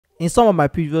In some of my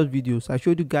previous videos, I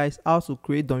showed you guys how to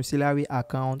create domiciliary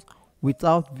accounts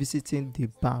without visiting the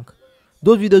bank.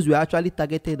 Those videos were actually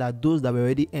targeted at those that were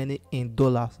already earning in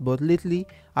dollars, but lately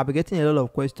I've been getting a lot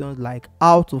of questions like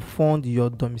how to fund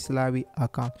your domiciliary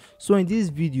account. So in this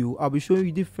video, I'll be showing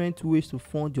you different ways to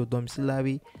fund your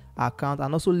domiciliary account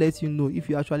and also let you know if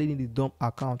you actually need a dom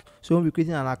account, so you won't be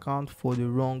creating an account for the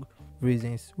wrong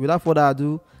reasons. Without further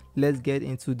ado, let's get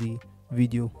into the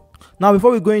video. Now, before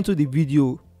we go into the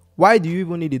video, why do you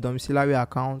even need a domiciliary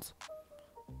account?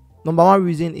 Number one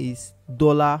reason is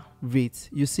dollar rate.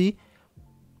 You see,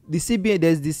 the CBN,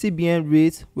 there's the CBN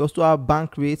rate, we also have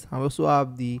bank rate, and we also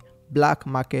have the black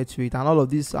market rate, and all of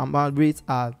these rates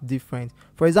are different.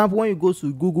 For example, when you go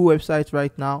to Google website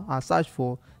right now and search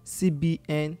for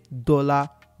CBN dollar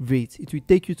rate, it will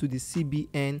take you to the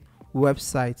CBN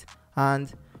website,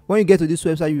 and when you get to this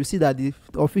website, you will see that the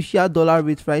official dollar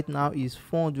rate right now is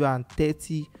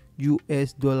 430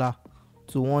 US dollar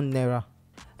to 1 naira.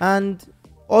 And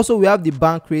also we have the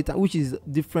bank rate, which is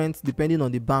different depending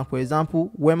on the bank. For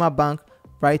example, Wema Bank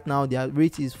right now, their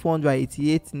rate is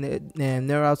 488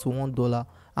 naira to $1,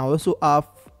 and we also have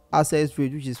Access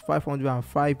rate, which is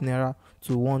 505 naira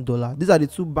to $1. These are the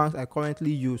two banks I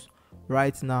currently use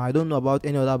right now. I don't know about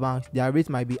any other banks. Their rate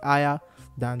might be higher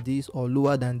than this or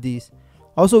lower than this.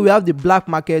 Also, we have the black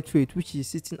market rate, which is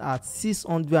sitting at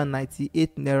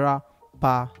 698 naira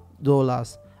per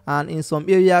dollars, and in some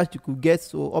areas you could get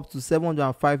up to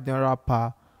 705 naira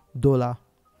per dollar.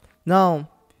 Now,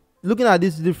 looking at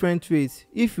these different rates,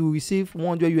 if you receive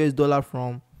 100 US dollar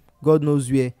from God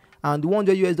knows where, and the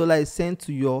 100 US dollar is sent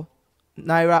to your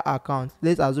naira account,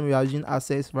 let's assume you are using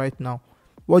Access right now,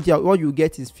 what you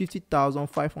get is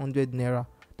 50,500 naira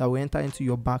that will enter into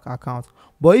your bank account.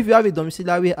 But if you have a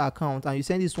domiciliary account and you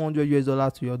send this 100 US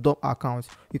dollar to your dom account,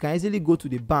 you can easily go to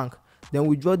the bank, then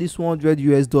withdraw this 100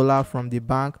 US dollar from the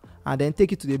bank, and then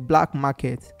take it to the black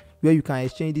market where you can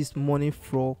exchange this money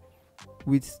for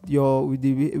with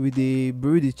the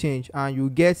bureau de change, and you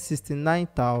get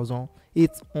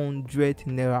 69,800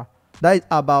 naira. That is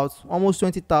about almost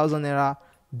 20,000 naira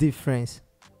difference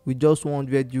with just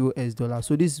 100 US dollars.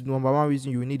 So this is number one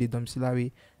reason you need a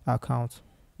domiciliary account.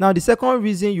 Now, the second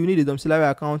reason you need a domiciliary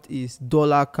account is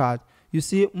dollar card. You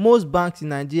see, most banks in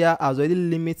Nigeria has already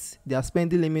limits their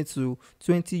spending limit to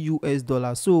 20 US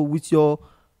dollars. So with your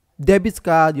debit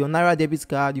card, your naira debit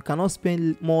card, you cannot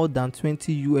spend more than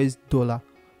 20 US dollar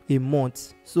a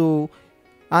month. So,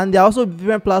 and there are also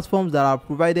different platforms that have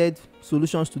provided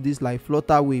solutions to this, like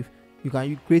Flutterwave. You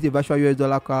can create a virtual US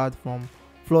dollar card from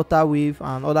Flutterwave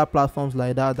and other platforms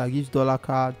like that gives dollar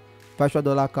card, virtual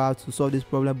dollar card to solve this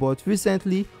problem. But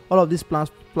recently, all of these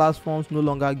platforms no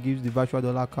longer gives the virtual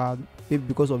dollar card, maybe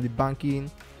because of the banking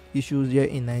issues here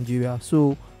in Nigeria.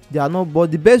 So they are not,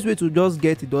 but the best way to just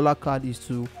get a dollar card is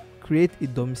to create a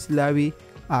domiciliary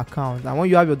account. And when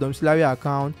you have your domiciliary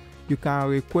account, you can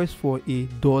request for a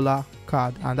dollar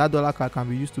card, and that dollar card can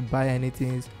be used to buy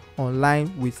anything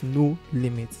online with no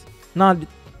limits. Now,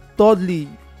 thirdly,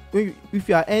 if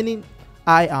you are earning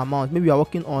high amount, maybe you are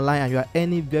working online and you are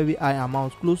earning very high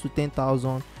amount, close to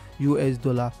 10,000 US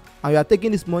dollar, and you are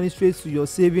taking this money straight to your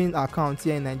saving account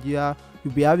here in Nigeria,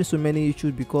 you'll be having so many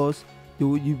issues because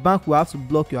the bank will have to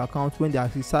block your account when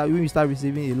you start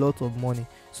receiving a lot of money.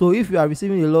 So if you are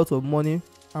receiving a lot of money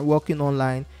and working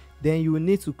online, then you will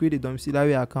need to create a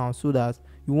domiciliary account so that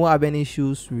you won't have any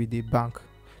issues with the bank.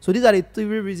 So these are the three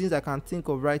reasons I can think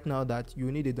of right now that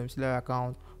you need a domiciliary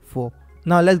account for.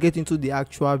 Now let's get into the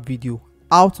actual video.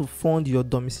 How to fund your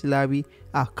domiciliary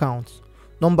account.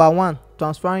 Number one,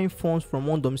 transferring funds from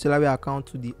one domiciliary account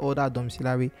to the other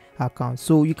domiciliary account.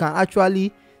 So you can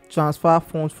actually transfer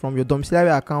funds from your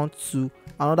domiciliary account to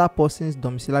another person's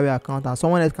domiciliary account, and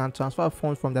someone else can transfer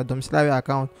funds from their domiciliary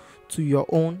account to your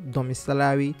own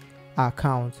domiciliary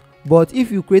account. But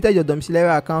if you created your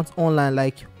domiciliary account online,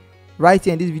 like right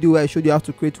here in this video where I showed you how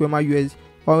to create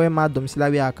Wema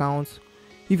domiciliary account,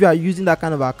 if you are using that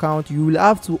kind of account, you will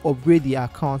have to upgrade the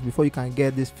account before you can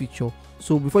get this feature.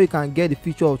 So before you can get the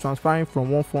feature of transferring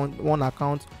from one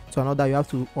account to another, you have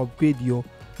to upgrade your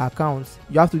account.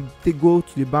 You have to go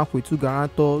to the bank with 2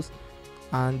 guarantors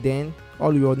and then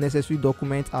all your necessary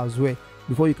documents as well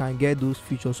before you can get those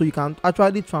features. So you can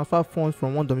actually transfer funds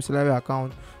from one domiciliary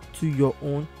account to your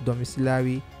own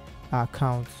domiciliary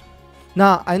account.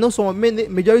 Now, I know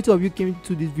majority of you came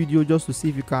to this video just to see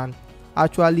if you can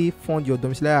actually fund your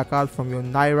domiciliary account from your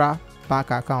naira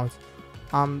bank account.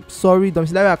 I'm sorry,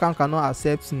 domiciliary account cannot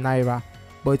accept naira,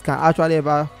 but it can actually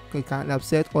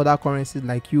accept other currencies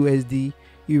like USD,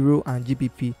 Euro, and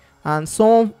GBP. And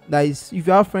some that is, if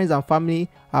you have friends and family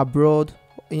abroad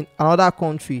in another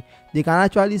country, they can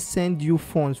actually send you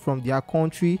funds from their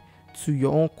country to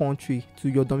your own country, to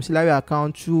your domiciliary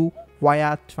account through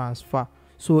wire transfer.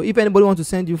 So if anybody wants to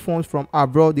send you funds from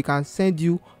abroad, they can send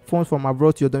you funds from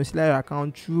abroad to your domiciliary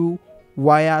account through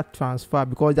wire transfer,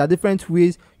 because there are different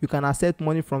ways you can accept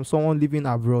money from someone living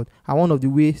abroad, and one of the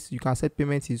ways you can accept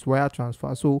payments is wire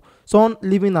transfer. So someone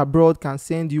living abroad can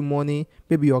send you money,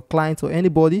 maybe your client or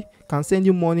anybody can send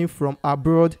you money from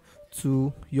abroad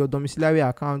to your domiciliary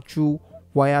account through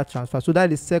wire transfer. So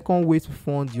that is the second way to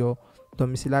fund your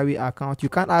domiciliary account. You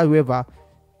can't, however,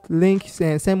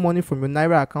 send money from your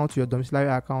Naira account to your domiciliary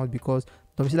account, because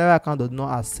domiciliary account does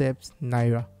not accept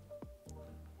Naira.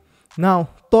 Now,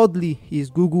 thirdly is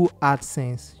Google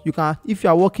AdSense. You can, if you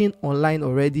are working online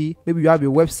already, maybe you have a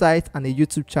website and a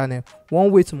YouTube channel. One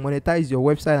way to monetize your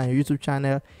website and your YouTube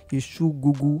channel is through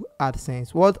Google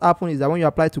AdSense. What happens is that when you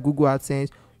apply to Google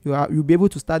AdSense, you'll be able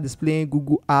to start displaying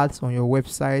Google Ads on your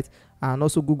website and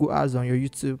also Google Ads on your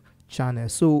YouTube channel.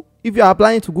 So if you are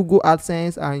applying to Google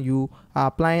AdSense and you are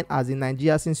applying as in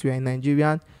Nigeria, since you are a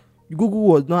Nigerian, Google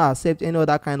will not accept any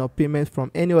other kind of payment from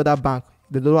any other bank.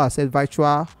 They don't accept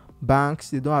virtual banks,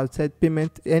 they don't accept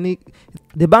payment.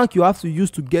 The bank you have to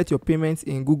use to get your payments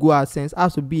in Google AdSense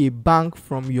has to be a bank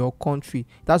from your country.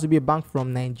 It has to be a bank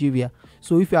from Nigeria.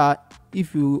 So if you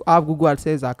have Google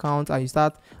AdSense account and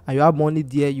you have money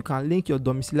there, you can link your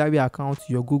domiciliary account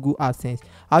to your Google AdSense.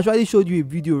 I actually showed you a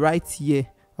video right here.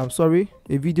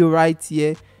 A video right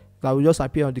here that will just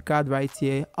appear on the card right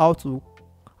here, how to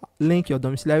link your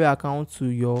domiciliary account to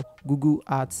your Google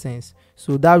AdSense.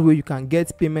 So that way you can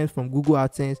get payment from Google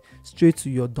AdSense straight to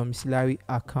your domiciliary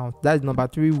account. That is number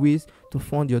 3 ways to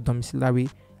fund your domiciliary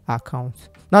account.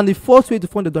 Now the fourth way to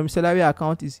fund the domiciliary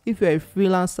account is if you're a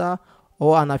freelancer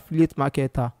or an affiliate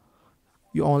marketer.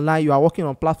 You're online, you are working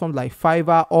on platforms like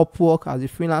Fiverr, Upwork as a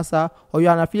freelancer, or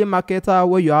you're an affiliate marketer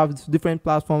where you have different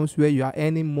platforms where you are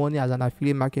earning money as an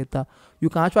affiliate marketer. You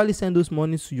can actually send those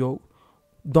money to your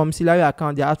domiciliary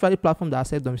account. There are actually platforms that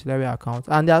accept domiciliary accounts,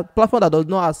 and there are platforms that does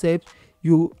not accept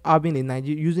you having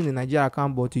using a Nigeria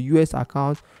account but a US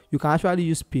account. You can actually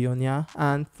use Payoneer,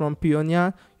 and from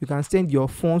Payoneer you can send your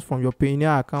funds from your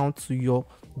Payoneer account to your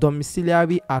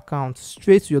domiciliary account,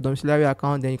 straight to your domiciliary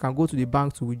account. Then you can go to the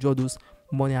bank to withdraw those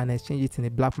money and exchange it in the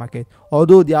black market,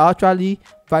 although they are actually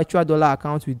virtual dollar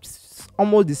accounts with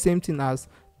almost the same thing as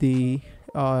the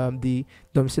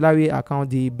domiciliary account,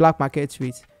 the black market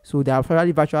rate. So they are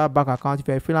actually virtual bank accounts. If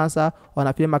you're a freelancer or an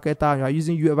affiliate marketer and you are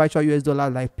using virtual US dollar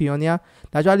like Payoneer,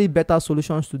 there are actually better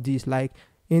solutions to this. Like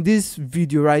in this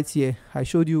video right here, I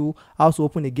showed you how to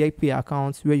open a GetPay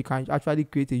account where you can actually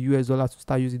create a US dollar to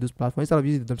start using those platforms instead of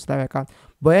using the domiciliary account.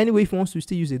 But anyway, if you want to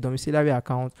still use a domiciliary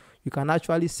account, you can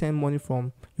actually send money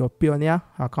from your Payoneer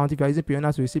account if you are using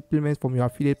Payoneer to receive payments from your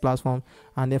affiliate platform,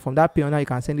 and then from that Payoneer you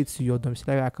can send it to your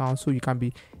domiciliary account, so you can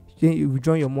be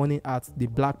withdrawing your money at the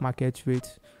black market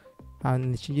rate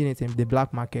and changing it in the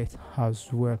black market as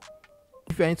well.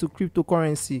 If you're into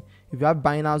cryptocurrency, if you have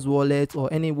Binance wallet or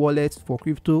any wallet for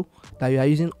crypto that you are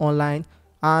using online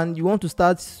and you want to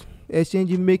start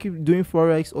exchanging, doing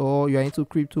forex, or you are into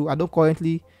crypto, I don't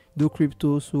currently do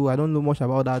crypto, so I don't know much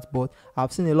about that, but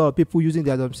I've seen a lot of people using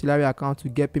their domiciliary account to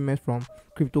get payments from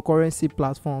cryptocurrency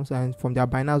platforms and from their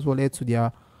Binance wallet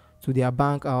to their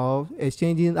bank, or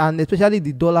exchanging, and especially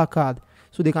the dollar card.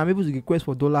 So they can be able to request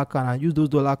for dollar card and use those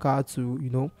dollar cards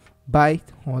to buy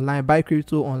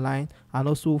crypto online, and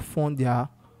also fund their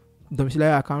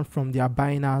domiciliary account from their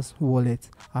Binance wallet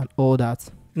and all that.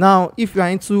 Now, if you are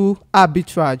into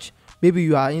arbitrage, maybe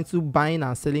you are into buying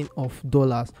and selling of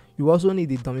dollars, you also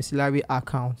need a domiciliary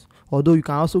account. Although you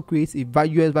can also create a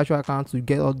US virtual account to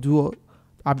get or do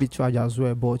arbitrage as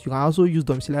well, but you can also use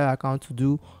domiciliary account to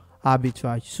do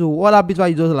arbitrage. So what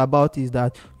arbitrage is all about is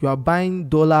that you are buying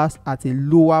dollars at a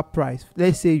lower price.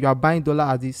 Let's say you are buying dollar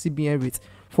at the CBN rate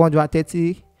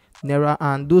 430 naira,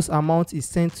 and those amounts is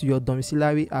sent to your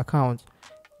domiciliary account.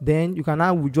 Then you can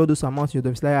now withdraw those amounts to your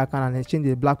domiciliary account and exchange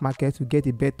the black market to get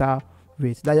a better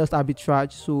rate. That's just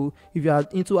arbitrage. So if you are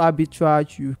into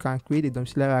arbitrage, you can create a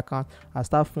domiciliary account and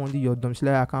start funding your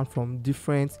domiciliary account from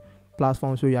different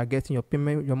platforms where you are getting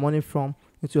your money from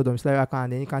into your domiciliary account,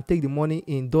 and then you can take the money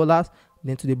in dollars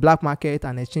then to the black market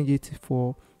and exchange it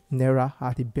for naira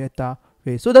at a better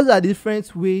rate. So those are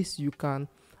different ways you can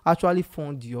actually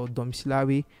fund your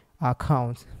domiciliary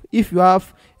account. If you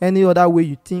have any other way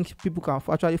you think people can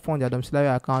actually fund their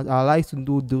domiciliary account, I'd like to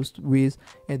know those ways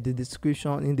in the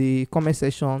description, in the comment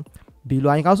section below.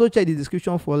 And you can also check the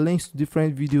description for links to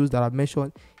different videos that I've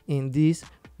mentioned in this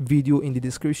video in the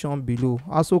description below.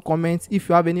 Also comment if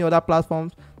you have any other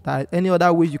platforms, that any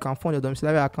other ways you can fund your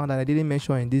domiciliary account that I didn't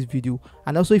mention in this video.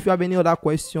 And also if you have any other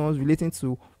questions relating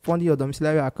to funding your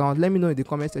domiciliary account, let me know in the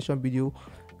comment section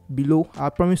below. I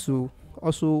promise to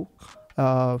also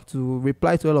to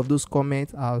reply to all of those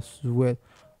comments as well.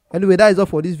 Anyway, that is all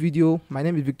for this video. My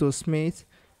name is Victor Smith.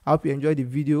 I hope you enjoyed the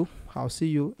video. I'll see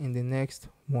you in the next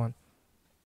one.